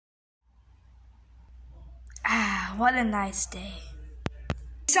what a nice day.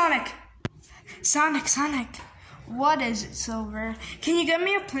 Sonic! What is it, Silver? Can you get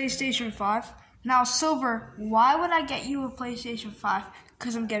me a PlayStation 5? Now, Silver, why would I get you a PlayStation 5?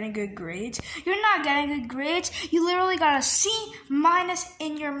 Because I'm getting good grades? You're not getting good grades. You literally got a C-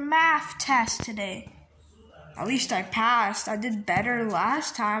 in your math test today. At least I passed. I did better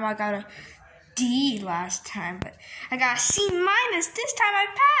last time. I got a D last time, but I got a C- this time I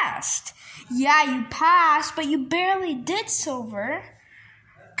passed. Yeah, you passed, but you barely did, Silver.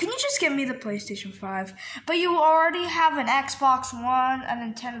 Can you just get me the PlayStation 5? But you already have an Xbox One, a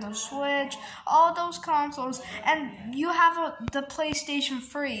Nintendo Switch, all those consoles, and you have the PlayStation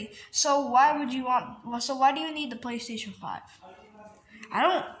free. So why do you need the PlayStation 5?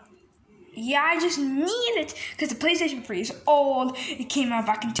 I just need it because the PlayStation 3 is old. It came out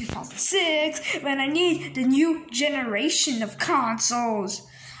back in 2006, and I need the new generation of consoles.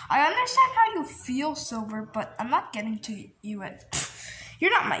 I understand how you feel, Silver, but I'm not getting to you at...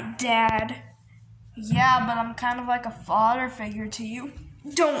 You're not my dad. Yeah, but I'm kind of like a father figure to you.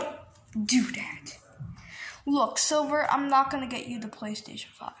 Don't do that. Look, Silver, I'm not going to get you the PlayStation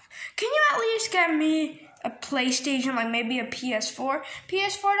 5. Can you at least get me a PlayStation, like maybe a PS4?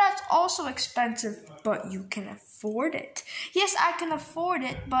 PS4, that's also expensive, but you can afford it. Yes, I can afford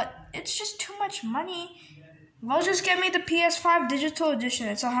it, but it's just too much money. Well, just get me the PS5 Digital Edition.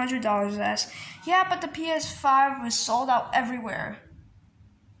 It's $100 less. Yeah, but the PS5 was sold out everywhere.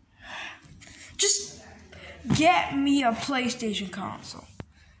 Just get me a PlayStation console.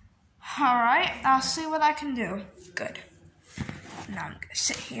 Alright, I'll see what I can do. Good. Now I'm gonna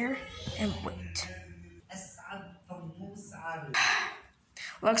sit here and wait.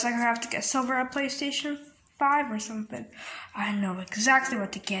 Looks like I have to get Silver a PlayStation 5 or something. I know exactly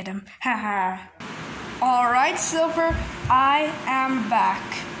what to get him. Haha. Alright, Silver, I am back.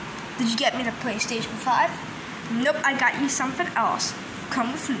 Did you get me the PlayStation 5? Nope, I got you something else.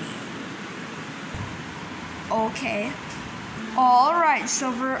 Come with me. Okay. Alright,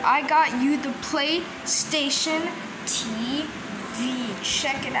 Silver, I got you the PlayStation TV.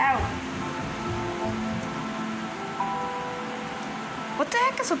 Check it out. What the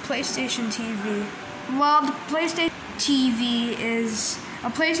heck is a PlayStation TV? Well, the PlayStation TV is a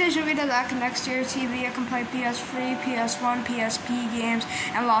PlayStation Vita that connects to your TV. It can play PS3, PS1, PSP games,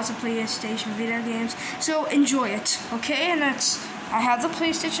 and lots of PlayStation Vita games. So enjoy it, okay? And I have the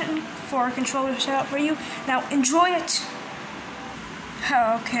PlayStation 4 controller set up for you. Now enjoy it.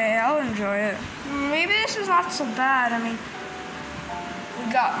 Okay, I'll enjoy it. Maybe this is not so bad. I mean,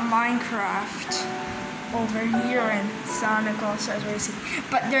 we got Minecraft over here in Sonic All-Stars Racing,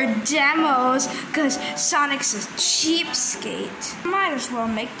 but they're demos because Sonic's a cheapskate. Might as well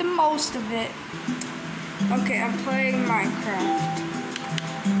make the most of it. Okay, I'm playing Minecraft.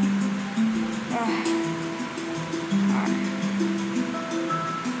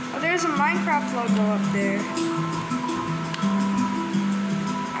 Oh, there's a Minecraft logo up there.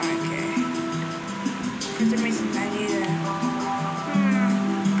 Okay. For some reason I need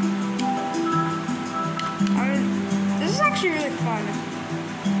This is actually really fun.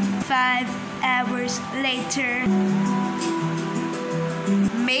 5 hours later.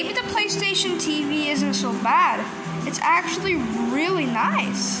 Maybe the PlayStation TV isn't so bad. It's actually really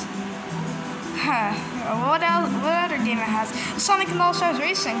nice. Huh. What other game it has? Sonic and All-Stars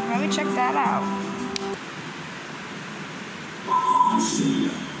Racing. Let me check that out.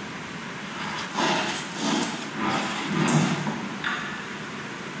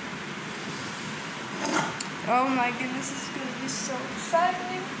 Oh my goodness, this is going to be so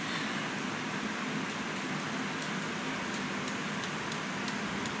exciting.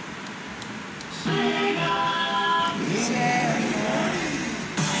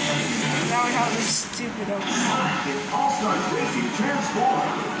 Now we have this stupid open.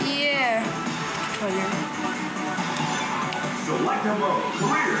 Yeah. Select a mode,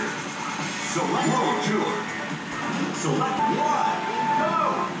 career. Select mode, tour. Select one, go.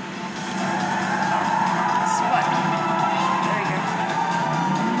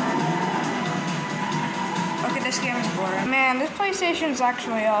 This game is boring. Man, this PlayStation is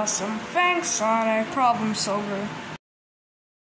actually awesome. Thanks, Sonic. Problem solver.